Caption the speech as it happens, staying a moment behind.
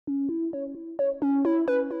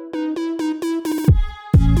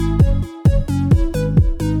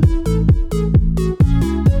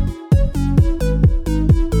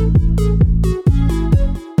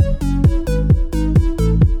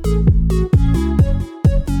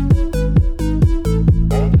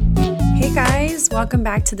welcome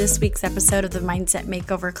back to this week's episode of the Mindset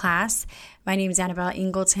Makeover class. My name is Annabelle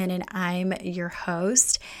Ingleton and I'm your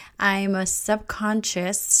host. I'm a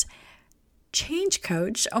subconscious change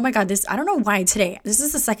coach. Oh my God, I don't know why today. This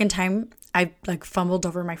is the second time I've fumbled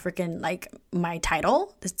over my my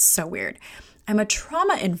title. It's so weird. I'm a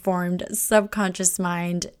trauma-informed subconscious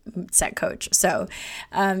mindset coach. So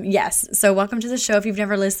yes, so welcome to the show. If you've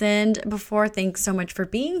never listened before, thanks so much for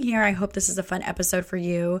being here. I hope this is a fun episode for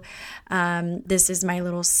you. This is my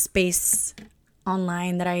little space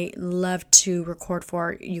online that I love to record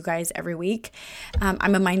for you guys every week.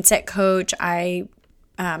 I'm a mindset coach. I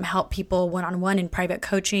help people one-on-one in private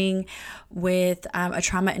coaching with a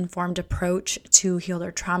trauma-informed approach to heal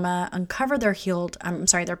their trauma, uncover their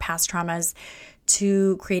past traumas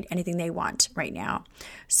to create anything they want right now.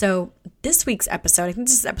 So this week's episode, I think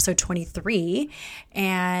this is episode 23,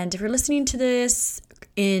 and if you're listening to this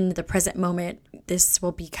in the present moment, this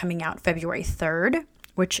will be coming out February 3rd,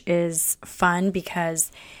 which is fun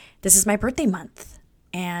because this is my birthday month,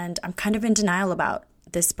 and I'm kind of in denial about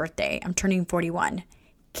this birthday. I'm turning 41.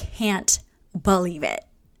 Can't believe it.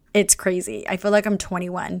 It's crazy. I feel like I'm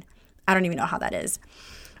 21. I don't even know how that is.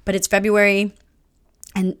 But it's February,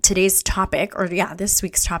 and today's topic, this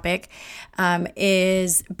week's topic,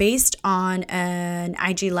 is based on an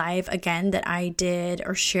IG Live, again, that I did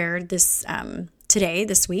or shared this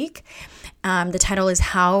week. The title is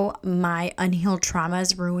How My Unhealed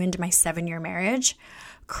Traumas Ruined My 7-Year Marriage.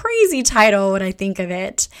 Crazy title when I think of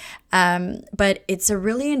it. But it's a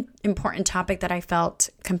really important topic that I felt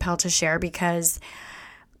compelled to share because,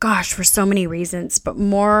 gosh, for so many reasons, but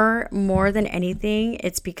more than anything,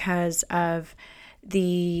 it's because of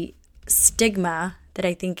the stigma that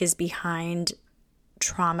I think is behind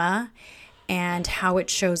trauma and how it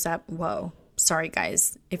shows up. Whoa, sorry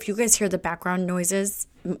guys. If you guys hear the background noises,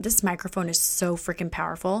 this microphone is so freaking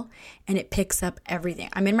powerful and it picks up everything.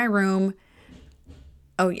 I'm in my room.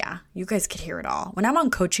 Oh yeah, you guys could hear it all. When I'm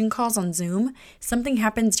on coaching calls on Zoom, something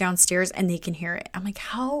happens downstairs and they can hear it. I'm like,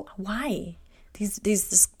 how? Why?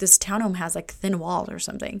 This townhome has thin walls or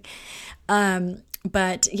something.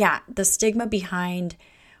 But yeah, the stigma behind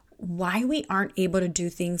why we aren't able to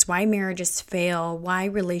do things, why marriages fail, why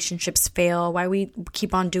relationships fail, why we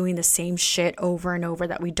keep on doing the same shit over and over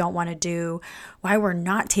that we don't want to do, why we're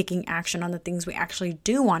not taking action on the things we actually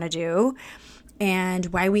do want to do, and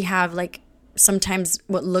why we have sometimes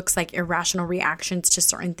what looks like irrational reactions to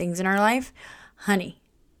certain things in our life. Honey,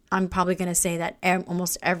 I'm probably going to say that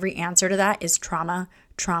almost every answer to that is trauma,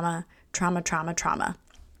 trauma, trauma, trauma, trauma.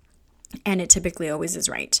 And it typically always is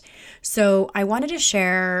right. So I wanted to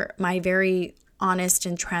share my very honest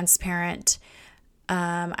and transparent,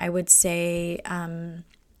 I would say,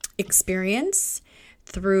 experience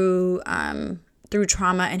through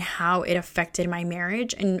trauma and how it affected my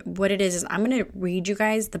marriage. And what it is I'm going to read you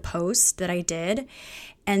guys the post that I did.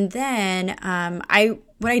 And then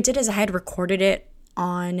what I did is I had recorded it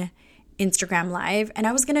on Instagram Live, and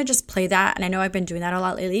I was going to just play that. And I know I've been doing that a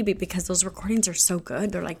lot lately because those recordings are so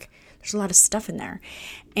good. They're there's a lot of stuff in there.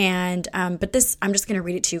 And, but this, I'm just going to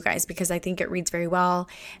read it to you guys because I think it reads very well.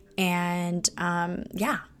 And,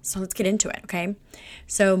 so let's get into it. Okay.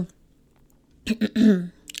 So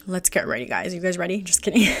let's get ready, guys. You guys ready? Just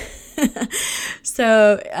kidding.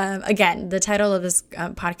 So, again, the title of this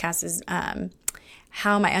podcast is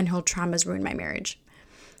How My Unhealed Traumas Ruined My Marriage.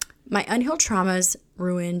 My unhealed traumas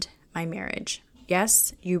ruined my marriage.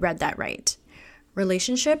 Yes, you read that right.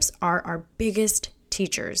 Relationships are our biggest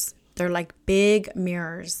teachers. They're like big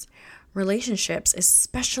mirrors. Relationships,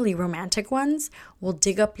 especially romantic ones, will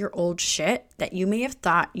dig up your old shit that you may have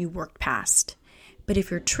thought you worked past. But if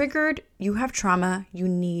you're triggered, you have trauma you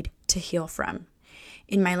need to heal from.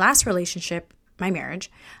 In my last relationship, my marriage,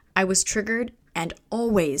 I was triggered and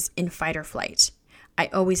always in fight or flight. I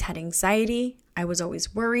always had anxiety. I was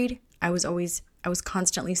always worried. I was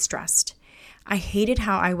constantly stressed. I hated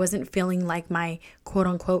how I wasn't feeling like my quote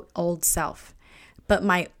unquote old self. But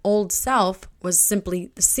my old self was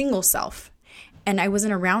simply the single self. And I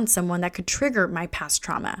wasn't around someone that could trigger my past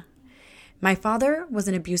trauma. My father was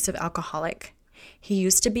an abusive alcoholic. He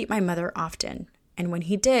used to beat my mother often, and when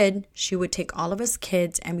he did, she would take all of us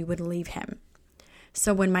kids and we would leave him.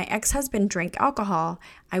 So when my ex-husband drank alcohol,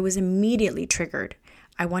 I was immediately triggered.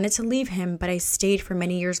 I wanted to leave him, but I stayed for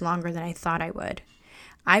many years longer than I thought I would.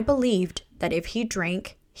 I believed that if he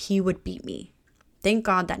drank, he would beat me. Thank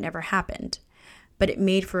God that never happened, but it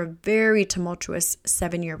made for a very tumultuous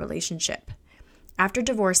 7-year relationship. After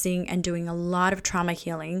divorcing and doing a lot of trauma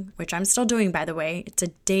healing, which I'm still doing, by the way, it's a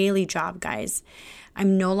daily job, guys,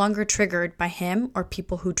 I'm no longer triggered by him or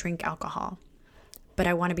people who drink alcohol. But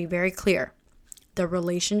I want to be very clear. The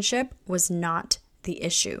relationship was not the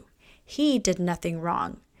issue. He did nothing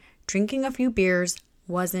wrong. Drinking a few beers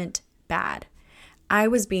wasn't bad. I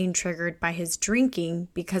was being triggered by his drinking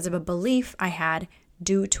because of a belief I had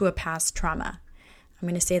due to a past trauma. I'm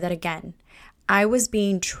going to say that again. I was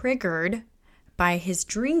being triggered by his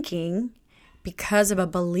drinking because of a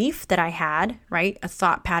belief that I had, right? A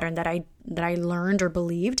thought pattern that I learned or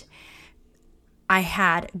believed I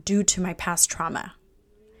had due to my past trauma.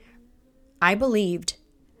 I believed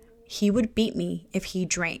he would beat me if he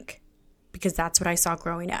drank because that's what I saw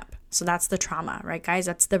growing up. So that's the trauma, right, guys?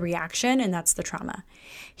 That's the reaction and that's the trauma.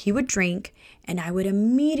 He would drink and I would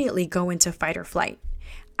immediately go into fight or flight.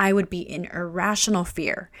 I would be in irrational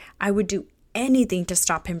fear. I would do anything to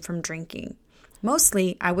stop him from drinking.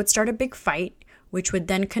 Mostly, I would start a big fight, which would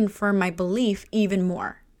then confirm my belief even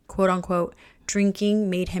more. Quote unquote, drinking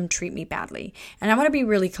made him treat me badly. And I want to be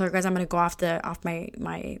really clear, guys. I'm going to go off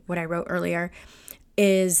my what I wrote earlier.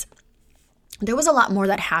 Is there was a lot more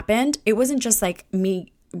that happened. It wasn't just like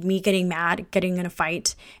me getting mad, getting in a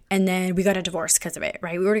fight, and then we got a divorce because of it,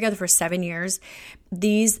 right? We were together for 7 years.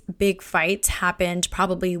 These big fights happened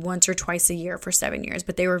probably once or twice a year for 7 years,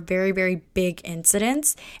 but they were very, very big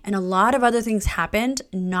incidents. And a lot of other things happened,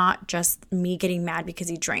 not just me getting mad because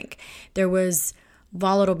he drank. There was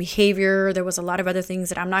volatile behavior. There was a lot of other things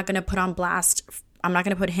that I'm not going to put on blast. I'm not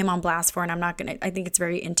going to put him on blast for, and I think it's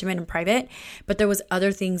very intimate and private, but there was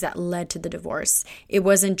other things that led to the divorce. It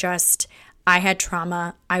wasn't just, I had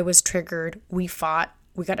trauma, I was triggered, we fought,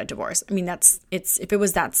 we got a divorce. I mean, if it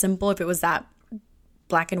was that simple, if it was that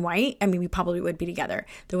black and white, I mean, we probably would be together.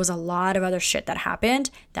 There was a lot of other shit that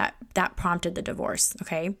happened that prompted the divorce,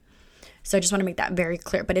 okay? So I just want to make that very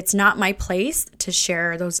clear, but it's not my place to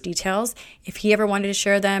share those details. If he ever wanted to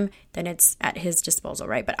share them, then it's at his disposal,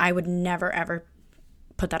 right? But I would never, ever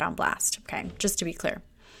put that on blast, okay? Just to be clear.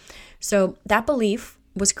 So that belief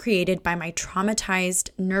was created by my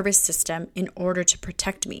traumatized nervous system in order to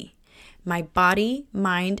protect me. My body,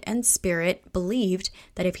 mind, and spirit believed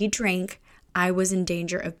that if he drank, I was in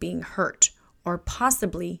danger of being hurt or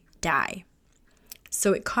possibly die.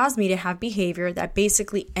 So it caused me to have behavior that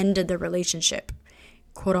basically ended the relationship,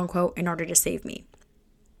 quote unquote, in order to save me.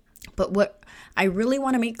 But what I really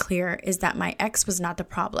want to make clear is that my ex was not the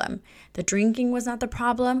problem. The drinking was not the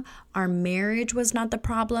problem. Our marriage was not the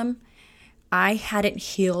problem. I hadn't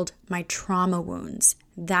healed my trauma wounds.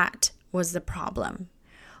 That was the problem.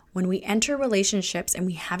 When we enter relationships and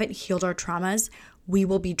we haven't healed our traumas, we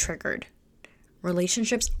will be triggered.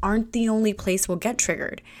 Relationships aren't the only place we'll get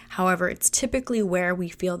triggered. However, it's typically where we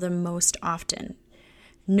feel them most often.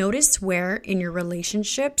 Notice where in your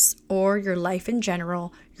relationships or your life in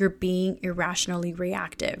general, you're being irrationally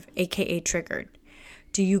reactive, aka triggered.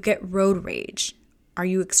 Do you get road rage? Are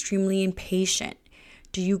you extremely impatient?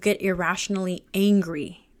 Do you get irrationally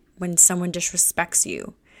angry when someone disrespects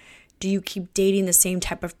you? Do you keep dating the same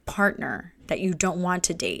type of partner that you don't want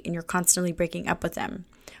to date and you're constantly breaking up with them?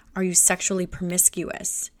 Are you sexually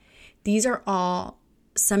promiscuous? These are all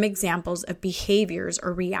some examples of behaviors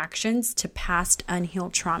or reactions to past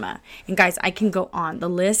unhealed trauma. And guys, I can go on. The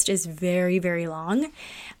list is very, very long.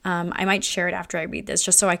 I might share it after I read this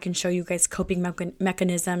just so I can show you guys coping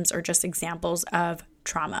mechanisms or just examples of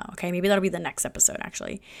trauma. Okay, maybe that'll be the next episode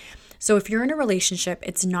actually. So if you're in a relationship,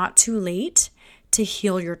 it's not too late to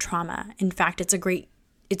heal your trauma. In fact, it's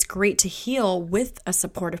great to heal with a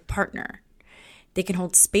supportive partner. They can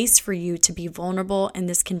hold space for you to be vulnerable, and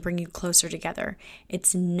this can bring you closer together.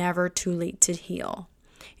 It's never too late to heal.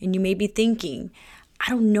 And you may be thinking, I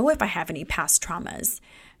don't know if I have any past traumas,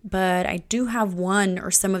 but I do have one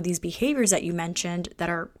or some of these behaviors that you mentioned that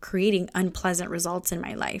are creating unpleasant results in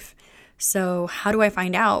my life. So how do I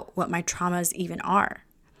find out what my traumas even are?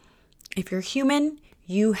 If you're human,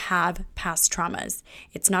 you have past traumas.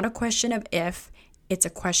 It's not a question of if, it's a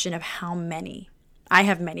question of how many. I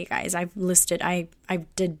have many, guys. I've listed, I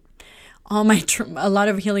did all my, a lot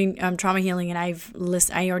of healing, trauma healing, and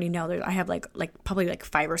I already know that I have like probably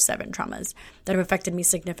 5 or 7 traumas that have affected me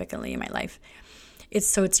significantly in my life.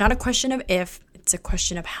 It's not a question of if, it's a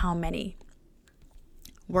question of how many.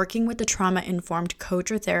 Working with a trauma-informed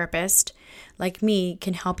coach or therapist like me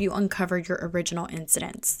can help you uncover your original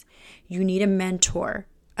incidents. You need a mentor,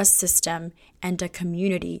 a system, and a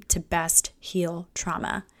community to best heal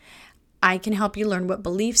trauma. I can help you learn what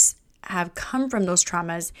beliefs have come from those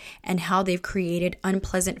traumas and how they've created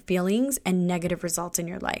unpleasant feelings and negative results in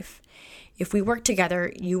your life. If we work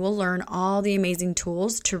together, you will learn all the amazing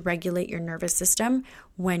tools to regulate your nervous system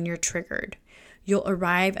when you're triggered. You'll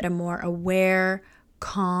arrive at a more aware,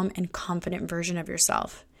 calm, and confident version of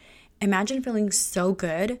yourself. Imagine feeling so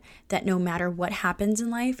good that no matter what happens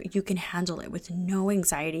in life, you can handle it with no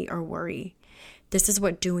anxiety or worry. this is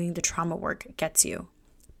what doing the trauma work gets you: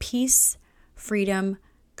 peace, freedom,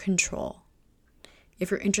 control. If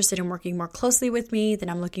you're interested in working more closely with me, then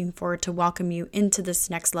I'm looking forward to welcome you into this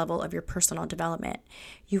next level of your personal development.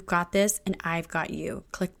 You've got this, and I've got you.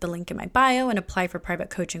 Click the link in my bio and apply for private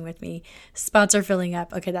coaching with me. Sponsor filling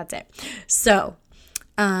up. Okay, that's it. So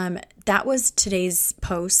that was today's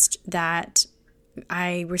post that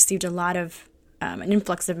I received a lot of an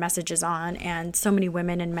influx of messages on, and so many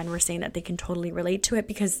women and men were saying that they can totally relate to it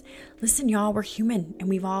because, listen, y'all, we're human and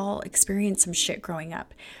we've all experienced some shit growing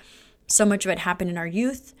up. So much of it happened in our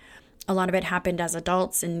youth. A lot of it happened as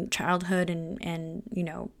adults in childhood and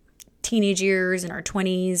teenage years, in our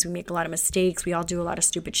 20s. We make a lot of mistakes. We all do a lot of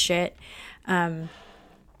stupid shit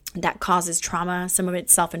that causes trauma. Some of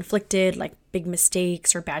it's self-inflicted, like big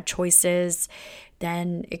mistakes or bad choices.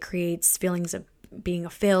 Then it creates feelings of being a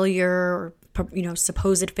failure or,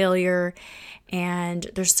 supposed failure.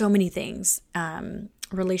 And there's so many things.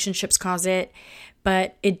 Relationships cause it.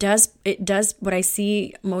 But it does, what I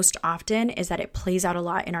see most often is that it plays out a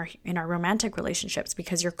lot in our romantic relationships,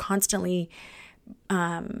 because you're constantly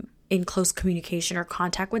in close communication or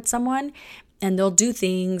contact with someone, and they'll do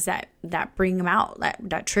things that bring them out,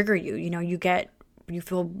 that trigger you. You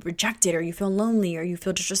feel rejected, or you feel lonely, or you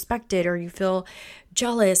feel disrespected, or you feel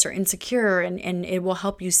jealous or insecure, and it will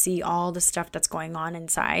help you see all the stuff that's going on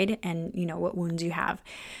inside and, what wounds you have.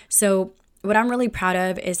 So what I'm really proud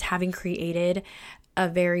of is having created a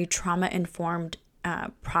very trauma-informed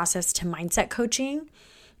process to mindset coaching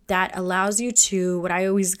that allows you to, what I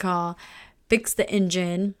always call, fix the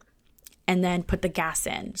engine and then put the gas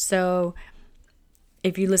in. So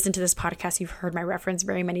if you listen to this podcast, you've heard my reference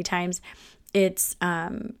very many times. It's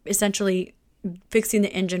essentially fixing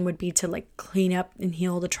the engine would be to clean up and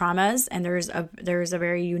heal the traumas. And there's a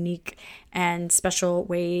very unique and special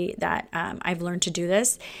way that I've learned to do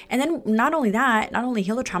this. And then not only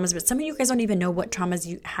heal the traumas, but some of you guys don't even know what traumas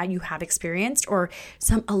you have experienced, or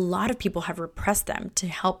a lot of people have repressed them to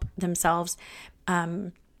help themselves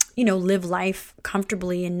live life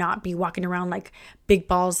comfortably and not be walking around like big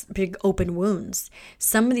balls, big open wounds.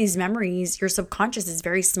 Some of these memories, your subconscious is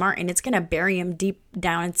very smart, and it's going to bury them deep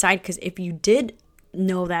down inside, because if you did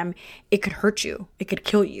know them, it could hurt you. It could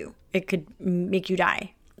kill you. It could make you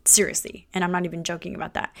die. Seriously. And I'm not even joking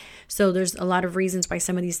about that. So there's a lot of reasons why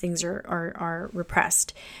some of these things are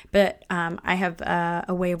repressed. But I have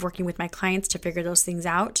a way of working with my clients to figure those things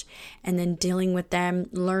out, and then dealing with them,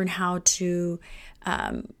 learn how to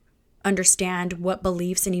understand what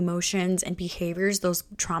beliefs and emotions and behaviors those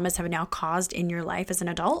traumas have now caused in your life as an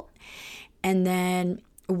adult, and then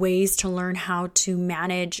ways to learn how to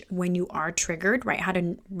manage when you are triggered, right? How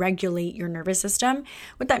to regulate your nervous system.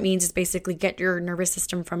 What that means is basically get your nervous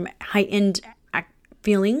system from heightened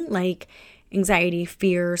feeling like anxiety,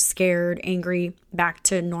 fear, scared, angry, back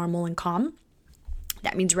to normal and calm.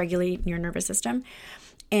 That means regulating your nervous system.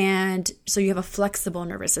 And so you have a flexible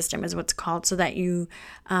nervous system is what's called, so that you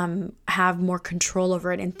have more control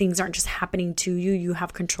over it, and things aren't just happening to you. You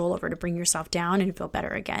have control over it to bring yourself down and feel better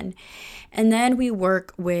again. And then we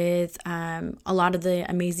work with a lot of the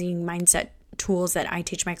amazing mindset tools that I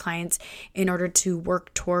teach my clients in order to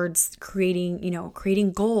work towards creating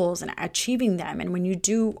goals and achieving them. And when you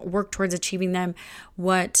do work towards achieving them,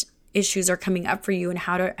 what issues are coming up for you, and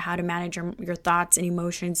how to manage your thoughts and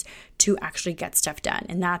emotions to actually get stuff done.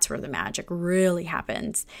 And that's where the magic really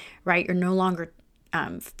happens, right? You're no longer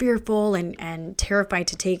fearful and terrified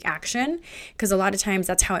to take action, because a lot of times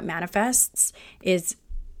that's how it manifests. Is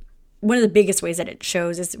one of the biggest ways that it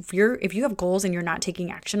shows is if you have goals and you're not taking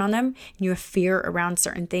action on them, and you have fear around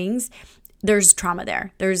certain things, there's trauma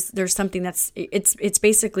there. There's something it's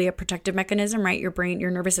basically a protective mechanism, right? Your brain, your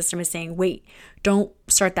nervous system is saying, wait, don't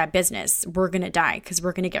start that business. We're going to die because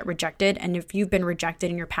we're going to get rejected. And if you've been rejected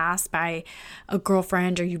in your past by a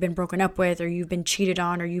girlfriend, or you've been broken up with, or you've been cheated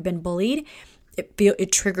on, or you've been bullied,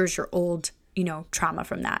 it triggers your old, trauma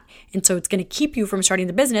from that. And so it's going to keep you from starting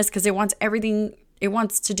the business, because it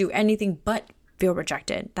wants to do anything but feel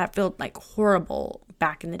rejected. That felt like horrible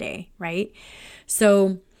back in the day, right?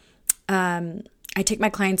 So I take my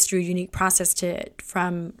clients through a unique process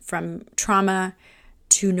from trauma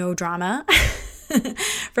to no drama,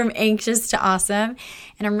 from anxious to awesome.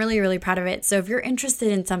 And I'm really, really proud of it. So if you're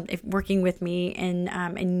interested in working with me,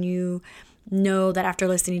 and you know that after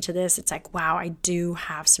listening to this, it's like, wow, I do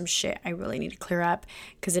have some shit I really need to clear up,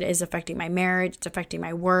 because it is affecting my marriage, it's affecting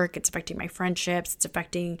my work, it's affecting my friendships, it's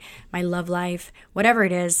affecting my love life, whatever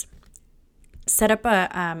it is. Set up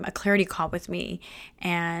a clarity call with me,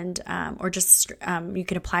 and or just you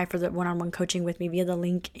can apply for the one-on-one coaching with me via the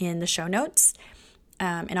link in the show notes.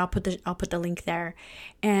 and I'll put the link there.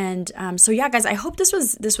 And so yeah, guys, I hope this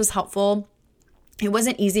was helpful. It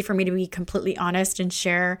wasn't easy for me to be completely honest and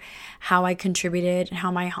share how I contributed and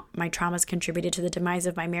how my traumas contributed to the demise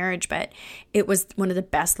of my marriage, but it was one of the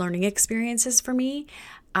best learning experiences for me.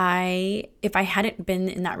 If I hadn't been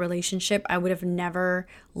in that relationship, I would have never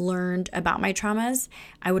learned about my traumas.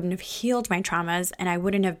 I wouldn't have healed my traumas, and I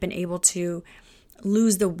wouldn't have been able to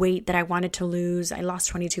lose the weight that I wanted to lose. I lost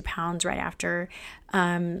 22 pounds right after.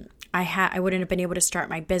 I wouldn't have been able to start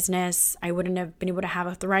my business. I wouldn't have been able to have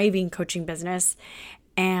a thriving coaching business.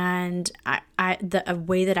 And the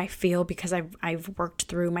way that I feel because I've worked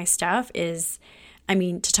through my stuff is,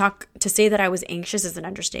 to say that I was anxious is an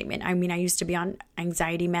understatement. I used to be on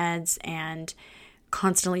anxiety meds and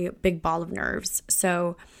constantly a big ball of nerves.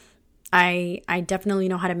 So I definitely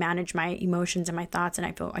know how to manage my emotions and my thoughts, and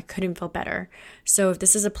I couldn't feel better. So if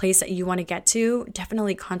this is a place that you want to get to,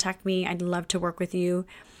 definitely contact me. I'd love to work with you.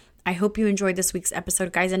 I hope you enjoyed this week's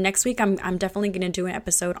episode, guys. And next week, I'm definitely going to do an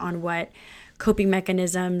episode on what coping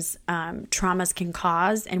mechanisms traumas can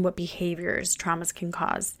cause and what behaviors traumas can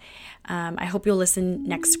cause. I hope you'll listen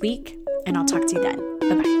next week, and I'll talk to you then.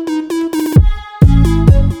 Bye-bye.